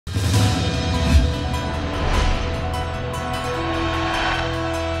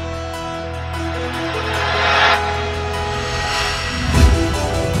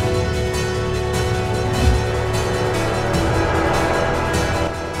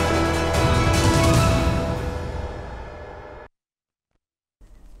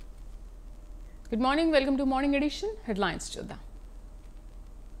Good morning. Welcome to Morning Edition. Headlines చూద్దాం.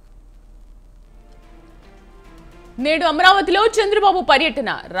 నేడు అమరావతిలో చంద్రబాబు పర్యటన,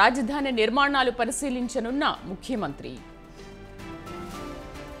 రాజధాని నిర్మాణాలు పరిశీలించనున్న ముఖ్యమంత్రి.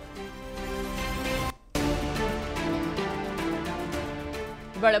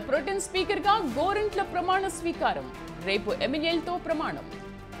 ఇవాళ ప్రోటెన్ స్పీకర్ గా గోరింట్ల ప్రమాణ స్వీకారం, రేపు ఎమ్మెల్యేలతో ప్రమాణం.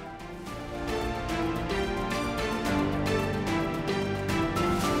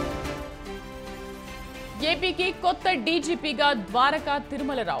 ఏపీకి కొత్త డీజీపీగా ద్వారకా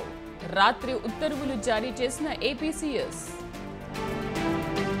తిరుమలరావు, రాత్రి ఉత్తర్వులు జారీ చేసిన ఏపీసీఎస్.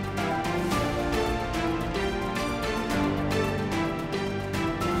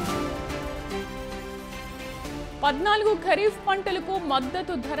 పద్నాలుగు ఖరీఫ్ పంటలకు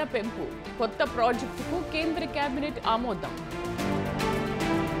మద్దతు ధర పెంపు, కొత్త ప్రాజెక్టుకు కేంద్ర కేబినెట్ ఆమోదం.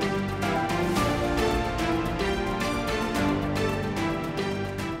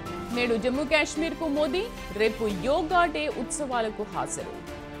 నేడు జమ్మూ కాశ్మీర్ కు మోదీ, రేపు యోగా డే ఉత్సవాలకు హాజరు.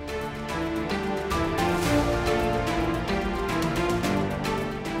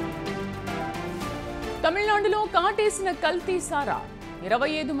 తమిళనాడులో కాటేసిన కల్తీ సారా,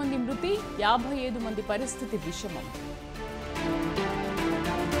 25 మంది మృతి, 55 మంది పరిస్థితి విషమం.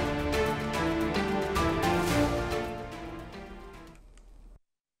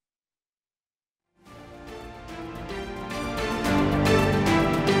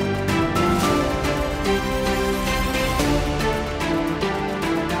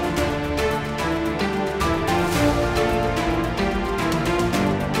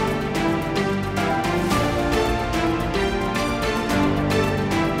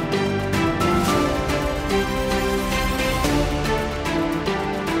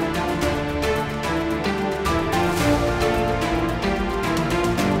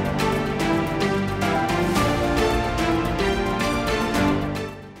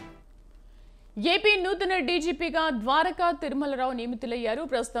 ఏపీ నూతన డీజీపీగా ద్వారకా తిరుమలరావు నియమితులయ్యారు.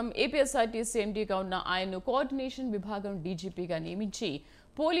 ప్రస్తుతం ఏపీఎస్ఆర్టీసీ ఎండీగా ఉన్న ఆయన్ను కోఆర్డినేషన్ విభాగం డీజీపీగా నియమించి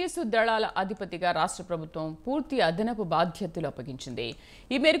పోలీసు దళాల అధిపతిగా రాష్ట్ర ప్రభుత్వం పూర్తి అదనపు బాధ్యతలు అప్పగించింది.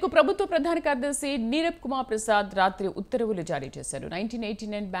 ఈ మేరకు ప్రభుత్వ ప్రధాన కార్యదర్శి నీరబ్ కుమార్ ప్రసాద్ రాత్రి ఉత్తర్వులు జారీ చేశారు.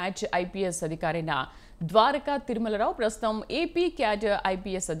 1989 బ్యాచ్ ఐపీఎస్ అధికారైన ద్వారకా తిరుమలరావు ప్రస్తుతం ఏపీ క్యాడర్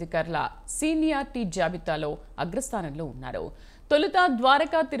ఐపీఎస్ అధికారుల సీనియారిటీ జాబితాలో అగ్రస్థానంలో ఉన్నారు. తొలుత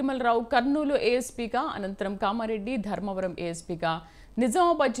ద్వారకా తిరుమలరావు కర్నూలు ఏఎస్పీగా, అనంతరం కామారెడ్డి, ధర్మవరం ఏఎస్పీగా,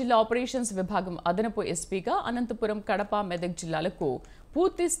 నిజామాబాద్ జిల్లా ఆపరేషన్స్ విభాగం అదనపు ఎస్పీగా, అనంతపురం, కడప, మెదక్ జిల్లాలకు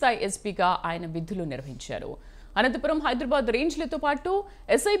పూర్తిస్థాయి ఎస్పీగా ఆయన విధులు నిర్వహించారు. అనంతపురం, హైదరాబాద్ రేంజ్లతో పాటు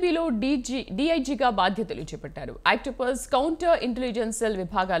ఎస్ఐబిలో డీఐజీగా బాధ్యతలు చేపట్టారు. యాక్టిపర్స్, కౌంటర్ ఇంటెలిజెన్స్ సెల్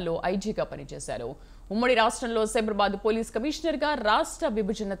విభాగాల్లో ఐజీగా పనిచేశారు. ఉమ్మడి రాష్ట్రంలో సైబరాబాద్ పోలీస్ కమిషనర్గా, రాష్ట్ర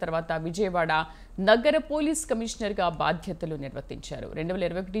విభజన తర్వాత విజయవాడ నగర పోలీస్ కమిషనర్గా బాధ్యతలు నిర్వర్తించారు.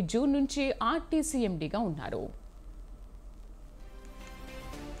 2021 జూన్ నుంచి ఆర్టీసీ ఎండీగా ఉన్నారు.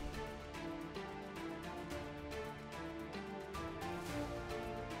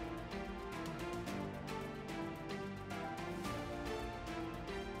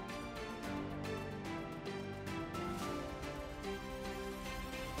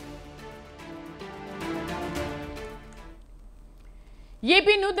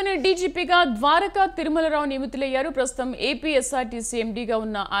 ఏపీ నూతన డీజీపీగా ద్వారకా తిరుమలరావు నియమితులయ్యారు. ప్రస్తుతం ఏపీఎస్ఆర్టీసీ ఎండీగా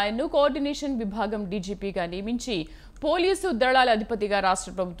ఉన్న ఆయన్ను కోఆర్డినేషన్ విభాగం డీజీపీగా నియమించి పోలీసు దళాల అధిపతిగా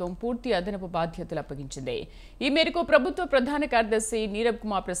రాష్ట్ర ప్రభుత్వం పూర్తి అదనపు బాధ్యతలు అప్పగించింది. ఈ మేరకు ప్రభుత్వ ప్రధాన కార్యదర్శి నీరబ్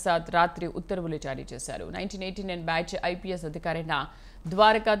కుమార్ ప్రసాద్ రాత్రి ఉత్తర్వులు జారీ చేశారు. 1989 బ్యాచ్ ఐపీఎస్ అధికారైన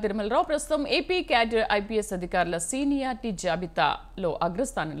ద్వారకా తిరుమలరావు ప్రస్తుతం ఏపీ క్యాడర్ ఐపీఎస్ అధికారుల సీనియారిటీ జాబితాలో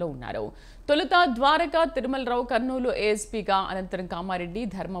అగ్రస్థానంలో ఉన్నారు. తొలుత ద్వారకా తిరుమలరావు కర్నూలు ఏఎస్పీగా, అనంతరం కామారెడ్డి,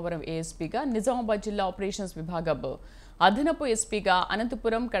 ధర్మవరం ఏఎస్పీగా, నిజామాబాద్ జిల్లా ఆపరేషన్స్ విభాగం అదనపు ఎస్పీగా,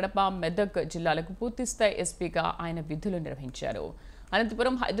 అనంతపురం, కడప, మెదక్ జిల్లాలకు పూర్తిస్థాయి ఎస్పీగా ఆయన విధులు నిర్వహించారు.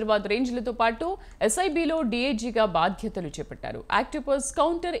 అనంతపురం, హైదరాబాద్ రేంజ్లతో పాటు ఎస్ఐబిలో డీఐజీగా బాధ్యతలు చేపట్టారు. యాక్టిపర్స్,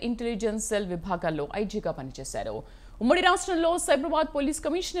 కౌంటర్ ఇంటెలిజెన్స్ సెల్ విభాగాల్లో ఐజీగా పనిచేశారు. ఉమ్మడి రాష్ట్రంలో సైబరాబాద్ పోలీస్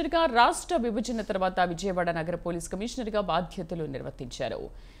కమిషనర్గా, రాష్ట్ర విభజన తర్వాత విజయవాడ నగర పోలీస్ కమిషనర్గా బాధ్యతలు నిర్వర్తించారు.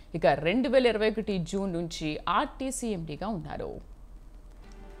 ఇక 2021 జూన్ నుంచి ఆర్టీసీ ఎండీగా ఉన్నారు.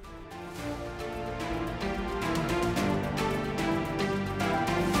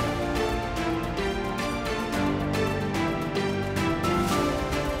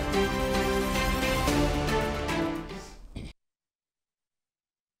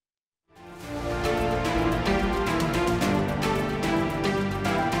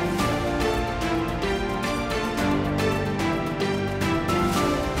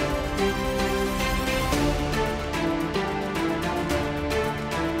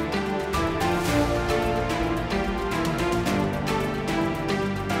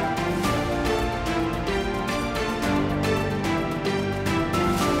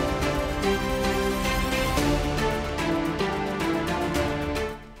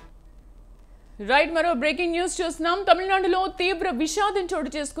 రైట్ మరో బ్రేకింగ్ న్యూస్ చూస్తున్నాం. తమిళనాడులో తీవ్ర విషాదం చోటు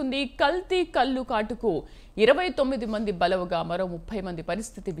చేసుకుంది. కల్తీ కల్లు కాటుకు 29 మంది బలవుగా మరో 30 మంది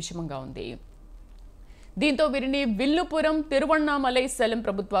పరిస్థితి విషమంగా ఉంది. దీంతో వీరిని విల్లుపురం తిరువణ్ణామలై సెలం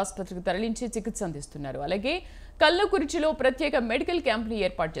ప్రభుత్వ ఆసుపత్రికి తరలించి చికిత్స అందిస్తున్నారు. అలాగే కల్లకురిచిలో ప్రత్యేక మెడికల్ క్యాంపులు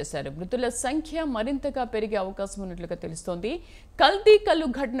ఏర్పాటు చేశారు. మృతుల సంఖ్య మరింతగా పెరిగే అవకాశం ఉన్నట్లుగా తెలుస్తోంది. కల్తీ కల్లు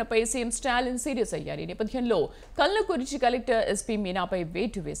ఘటనపై సీఎం స్టాలిన్ సీరియస్ అయ్యారు. ఈ నేపథ్యంలో కల్లకురిచి కలెక్టర్ ఎస్పీ మీనాపై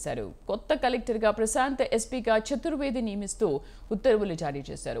వేటు వేశారు. కొత్త కలెక్టర్గా ప్రశాంత్, ఎస్పీగా చతుర్వేది నియమిస్తూ ఉత్తర్వులు జారీ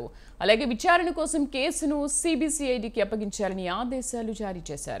చేశారు. అలాగే విచారణ కోసం కేసును సిబిసిఐడికి అప్పగించాలని ఆదేశాలు జారీ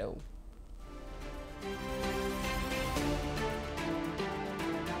చేశారు.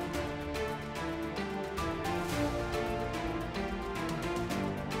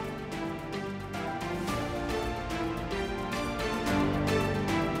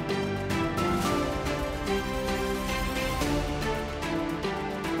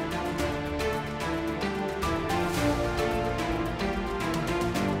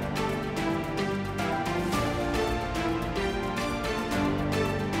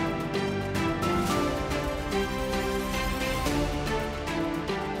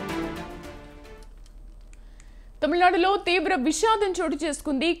 తమిళనాడులో తీవ్ర విషాదం చోటు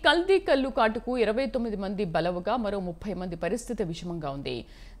చేసుకుంది. కల్తీ కల్లు కాటుకు 29 మంది బలవుగా మరో 30 మంది పరిస్థితి విషమంగా ఉంది.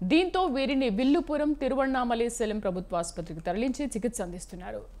 దీంతో వీరిని విల్లుపురం తిరువణ్ణామలై సెలం ప్రభుత్వ ఆసుపత్రికి తరలించి చికిత్స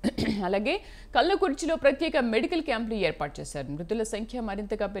అందిస్తున్నారు. అలాగే కల్లకురిచిలో ప్రత్యేక మెడికల్ క్యాంపులు ఏర్పాటు చేశారు. మృతుల సంఖ్య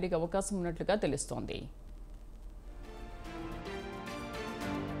మరింతగా పెరిగే అవకాశం ఉన్నట్లుగా తెలుస్తోంది.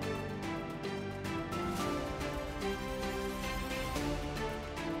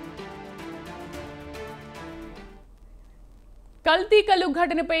 కల్తీ కల్లు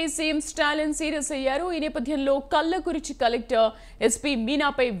ఘటనపై సీఎం స్టాలిన్ సీరియస్ అయ్యారు. ఈ నేపథ్యంలో కల్లకురిచి కలెక్టర్ ఎస్పీ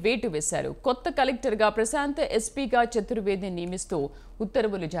మీనాపై వేటు వేశారు. కొత్త కలెక్టర్గా ప్రశాంత్, ఎస్పీగా చతుర్వేదిని నియమిస్తూ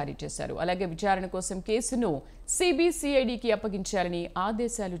ఉత్తర్వులు జారీ చేశారు. అలాగే విచారణ కోసం కేసును సిబిసిఐడికి అప్పగించాలని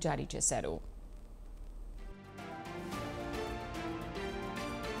ఆదేశాలు జారీ చేశారు.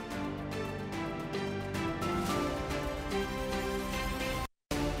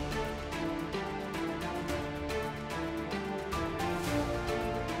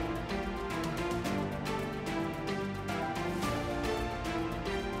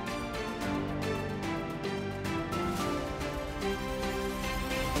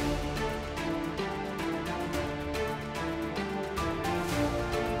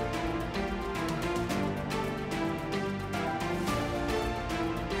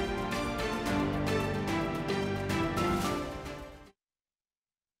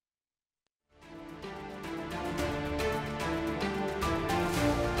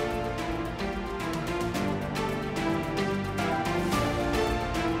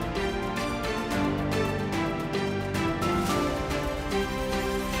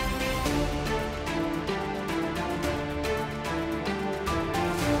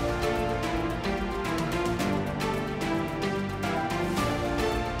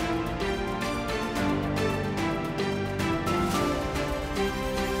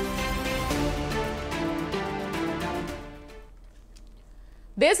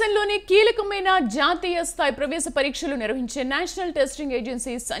 దేశంలోని కీలకమైన జాతీయ స్థాయి ప్రవేశ పరీక్షలు నిర్వహించే నేషనల్ టెస్టింగ్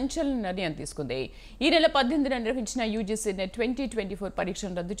ఏజెన్సీ సంచలన నిర్ణయం తీసుకుంది. ఈ నెల 18న నిర్వహించిన యూజీసీ నెట్ 2024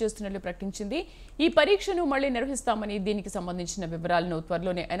 పరీక్షను రద్దు చేస్తున్నట్లు ప్రకటించింది. ఈ పరీక్షను మళ్లీ నిర్వహిస్తామని, దీనికి సంబంధించిన వివరాలను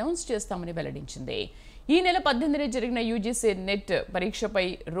త్వరలోనే అనౌన్స్ చేస్తామని వెల్లడించింది. ఈ నెల 18న జరిగిన యూజీసీ నెట్ పరీక్షపై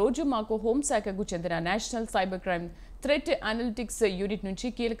రోజు మాకు హోంశాఖకు చెందిన national cyber crime threat analytics unit నుంచి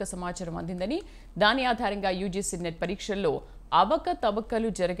కీలక సమాచారం అందిందని, దాని ఆధారంగా యూజీసీ నెట్ పరీక్షల్లో అవకతవకలు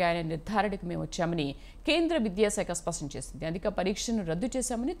జరిగాయనే నిర్ధారణకు మేము వచ్చామని కేంద్ర విద్యాశాఖ స్పష్టం చేసింది. అందుకే పరీక్షను రద్దు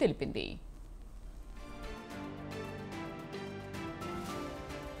చేశామని తెలిపింది.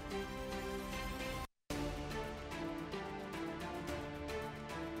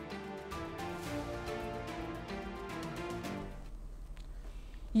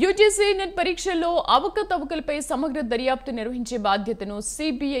 యూజీసీ నెట్ పరీక్షల్లో అవకతవకలపై సమగ్ర దర్యాప్తు నిర్వహించే బాధ్యతను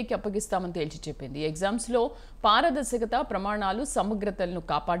సిబిఐకి అప్పగిస్తామని తేల్చి చెప్పింది. ఎగ్జామ్స్ లో పారదర్శకత, ప్రమాణాలు, సమగ్రతలను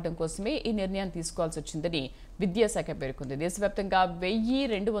కాపాడడం కోసమే ఈ నిర్ణయం తీసుకోవాల్సి వచ్చిందని విద్యాశాఖ పేర్కొంది. దేశవ్యాప్తంగా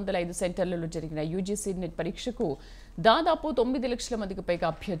 1205 సెంటర్లలో జరిగిన యూజీసీ నెట్ పరీక్షకు దాదాపు 9 లక్షల మందికి పైగా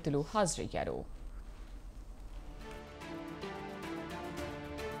అభ్యర్థులు హాజరయ్యారు.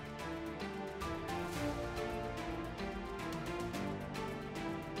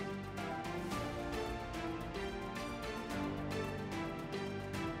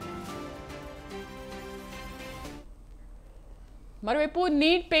 మరోవైపు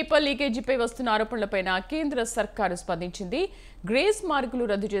నీట్ పేపర్ లీకేజీపై వస్తున్న ఆరోపణలపై కేంద్ర సర్కారు స్పందించింది. గ్రేస్ మార్కులు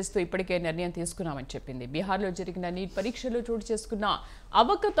రద్దు చేస్తూ ఇప్పటికే నిర్ణయం తీసుకున్నామని చెప్పింది. బీహార్లో జరిగిన నీట్ పరీక్షలో చోటు చేసుకున్న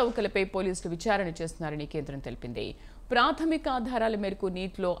అవకతవకలపై పోలీసులు విచారణ చేస్తున్నారని కేంద్రం తెలిపింది. ప్రాథమిక ఆధారాల మేరకు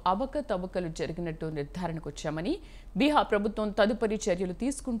నీట్లో అవకతవకలు జరిగినట్టు నిర్ధారణకు వచ్చామని, బీహార్ ప్రభుత్వం తదుపరి చర్యలు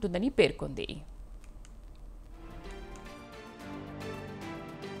తీసుకుంటుందని పేర్కొంది.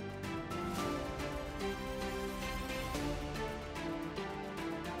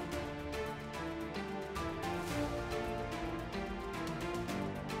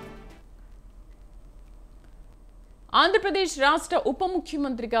 ఆంధ్రప్రదేశ్ రాష్ట్ర ఉప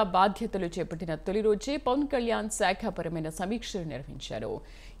ముఖ్యమంత్రిగా బాధ్యతలు చేపట్టిన తొలి రోజే పవన్ కళ్యాణ్ శాఖాపరమైన సమీక్షలు నిర్వహించారు.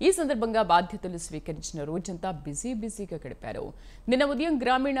 ఈ సందర్భంగా బాధ్యతలు స్వీకరించిన రోజంతా బిజీగా గడిపారు. నిన్న ఉదయం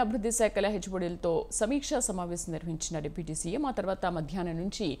గ్రామీణాభివృద్ధి శాఖల హెచ్ఓడీలతో సమీక్షా సమావేశం నిర్వహించిన డిప్యూటీ సీఎం ఆ తర్వాత మధ్యాహ్నం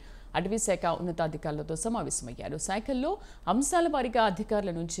నుంచి అటవీ శాఖ ఉన్నతాధికారులతో సమావేశమయ్యారు. శాఖల్లో అంశాల వారీగా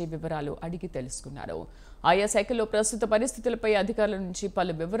అధికారుల నుంచి వివరాలు అడిగి తెలుసుకున్నారు. ఆయా శాఖల్లో ప్రస్తుత పరిస్థితులపై అధికారుల నుంచి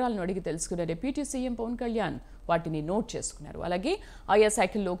పలు వివరాలను అడిగి తెలుసుకున్న డిప్యూటీ సీఎం పవన్ కళ్యాణ్ వాటిని నోట్ చేసుకున్నారు. అలాగే ఆయా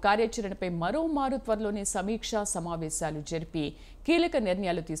శాఖల్లో కార్యాచరణపై మరోమారు త్వరలోనే సమీక్షా సమావేశాలు జరిపి కీలక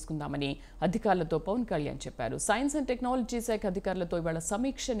నిర్ణయాలు తీసుకుందామని అధికారులతో పవన్ కళ్యాణ్ చెప్పారు. సైన్స్ అండ్ టెక్నాలజీ శాఖ అధికారులతో ఇవాళ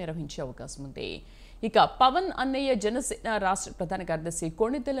సమీక్ష నిర్వహించే అవకాశం ఉంది. ఇక పవన్ అన్నయ్య జనసేన రాష్ట్ర ప్రధాన కార్యదర్శి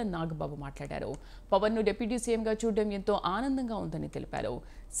కొణిదెల నాగబాబు మాట్లాడారు. పవన్ ను డిప్యూటీ సీఎంగా చూడడం ఎంతో ఆనందంగా ఉందని తెలిపారు.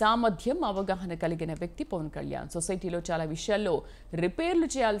 సామర్థ్యం, అవగాహన కలిగిన వ్యక్తి పవన్ కళ్యాణ్. సొసైటీలో చాలా విషయాల్లో రిపేర్లు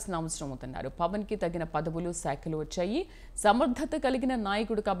చేయాల్సిన అవసరం ఉందన్నారు. పవన్ కి తగిన పదవులు, శాఖలు వచ్చాయి. సమర్థత కలిగిన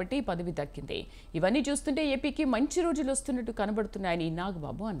నాయకుడు కాబట్టి పదవి దక్కింది. ఇవన్నీ చూస్తుంటే ఏపీకి మంచి రోజులు వస్తున్నట్టు కనబడుతున్నాయని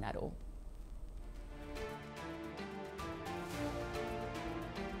నాగబాబు అన్నారు.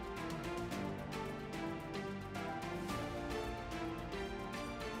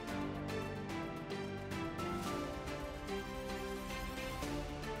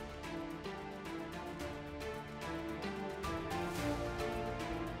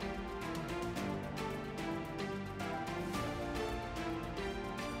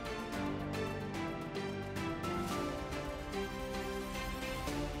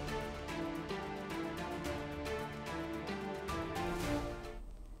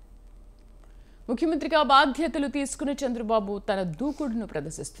 ముఖ్యమంత్రిగా బాధ్యతలు తీసుకున్న చంద్రబాబు తన దూకుడును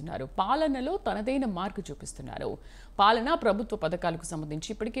ప్రదర్శిస్తున్నారు. పాలనలో తనదైన మార్కు చూపిస్తున్నారు. పాలన, ప్రభుత్వ పథకాలకు సంబంధించి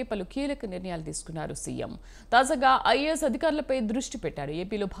ఇప్పటికే పలు కీలక నిర్ణయాలు తీసుకున్నారు సీఎం. తాజాగా ఐఏఎస్ అధికారులపై దృష్టి పెట్టారు.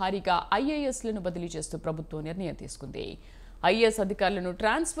 ఏపీలో భారీగా ఐఏఎస్లను బదిలీ చేస్తూ ప్రభుత్వం నిర్ణయం తీసుకుంది. ఐఏఎస్ అధికారులను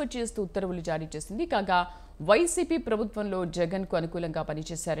ట్రాన్స్ఫర్ చేస్తూ ఉత్తర్వులు జారీ చేసింది. కాగా వైసీపీ ప్రభుత్వంలో జగన్ కు అనుకూలంగా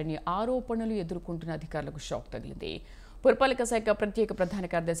పనిచేశారని ఆరోపణలు ఎదుర్కొంటున్న అధికారులకు షాక్ తగిలింది. పురపాలక శాఖ ప్రత్యేక ప్రధాన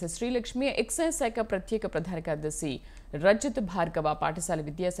కార్యదర్శి శ్రీలక్ష్మి, ఎక్సైజ్ శాఖ ప్రత్యేక ప్రధాన కార్యదర్శి రజత్ భార్గవ, పాఠశాల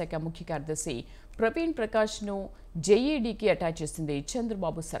విద్యాశాఖ ముఖ్య కార్యదర్శి ప్రవీణ్ ప్రకాష్ ను జేఏడీకి అటాచ్ చేసింది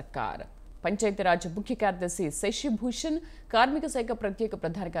చంద్రబాబు సర్కార్. పంచాయతీరాజ్ ముఖ్య కార్యదర్శి శశిభూషణ్, కార్మిక శాఖ ప్రత్యేక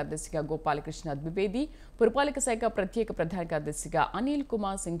ప్రధాన కార్యదర్శిగా గోపాలకృష్ణ ద్వివేది, పురపాలక శాఖ ప్రత్యేక ప్రధాన కార్యదర్శిగా అనిల్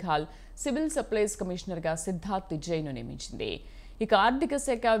కుమార్ సింఘాల్, సివిల్ సప్లైస్ కమిషనర్గా సిద్ధార్థ్ జైన్ నియమించింది. ఇక ఆర్థిక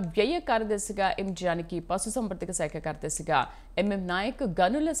శాఖ వ్యయ కార్యదర్శిగా ఎం జానకి, పశుసంవర్ధక శాఖ కార్యదర్శిగా ఎంఎం నాయక్,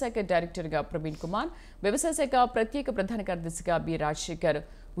 గనుల శాఖ డైరెక్టర్గా ప్రవీణ్ కుమార్, వ్యవసాయ శాఖ ప్రత్యేక ప్రధాన కార్యదర్శిగా బి రాజశేఖర్,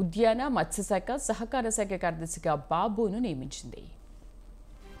 ఉద్యాన మత్స్యశాఖ సహకార శాఖ కార్యదర్శిగా బాబును నియమించింది.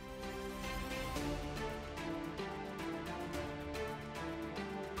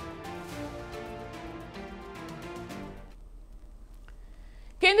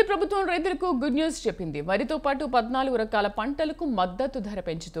 కేంద్ర ప్రభుత్వం రైతులకు గుడ్ న్యూస్ చెప్పింది. వరితో పాటు 14 రకాల పంటలకు మద్దతు ధర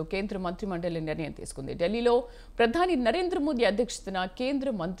పెంచుతూ కేంద్ర మంత్రిమండలి నిర్ణయం తీసుకుంది. ఢిల్లీలో ప్రధాని నరేంద్ర మోదీ అధ్యక్షతన కేంద్ర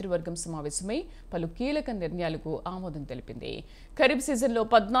మంత్రివర్గం సమావేశమై పలు కీలక నిర్ణయాలకు ఆమోదం తెలిపింది. ఖరీఫ్ సీజన్లో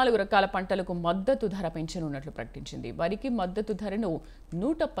 14 రకాల పంటలకు మద్దతు ధర పెంచనున్నట్లు ప్రకటించింది. వరికి మద్దతు ధరను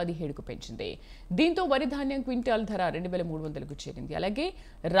 117కు పెంచింది. దీంతో వరి ధాన్యం క్వింటాల్ ధర 2300కు చేరింది. అలాగే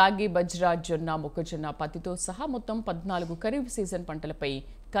రాగి, బజ్రా, జొన్న, మొక్కజొన్న, పత్తితో సహా మొత్తం 14 ఖరీఫ్ సీజన్ పంటలపై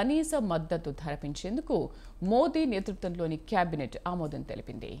కనీస మద్దతు ధర పెంచేందుకు మోదీ నేతృత్వంలోని కేబినెట్ ఆమోదం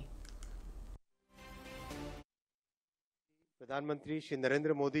తెలిపింది. प्रधानमंत्री श्री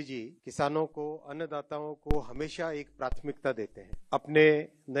नरेंद्र मोदी जी किसानों को, अन्नदाताओं को हमेशा एक प्राथमिकता देते हैं. अपने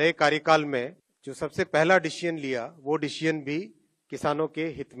नए कार्यकाल में जो सबसे पहला डिसीजन लिया, वो डिसीजन भी किसानों के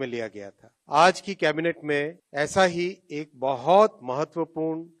हित में लिया गया था. आज की कैबिनेट में ऐसा ही एक बहुत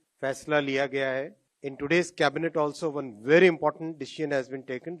महत्वपूर्ण फैसला लिया गया है. In today's cabinet also one very important decision has been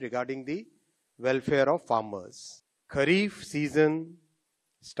taken regarding the welfare of farmers. Kharif season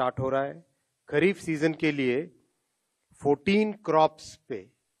start हो रहा है. खरीफ सीजन के लिए 14 क्रॉप्स पे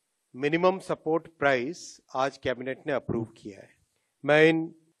मिनिमम सपोर्ट प्राइस आज कैबिनेट ने अप्रूव किया है. मैं इन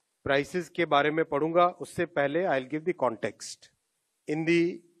प्राइसेस के बारे में पढ़ूंगा, उससे पहले I will give the context. In the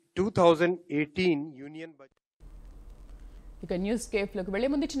 2018 Union Budget. ఇక న్యూస్ కేఫ్లోకి వెళ్లే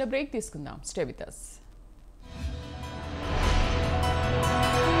ముందు చిన్న బ్రేక్ తీసుకుందాం. Stay with us.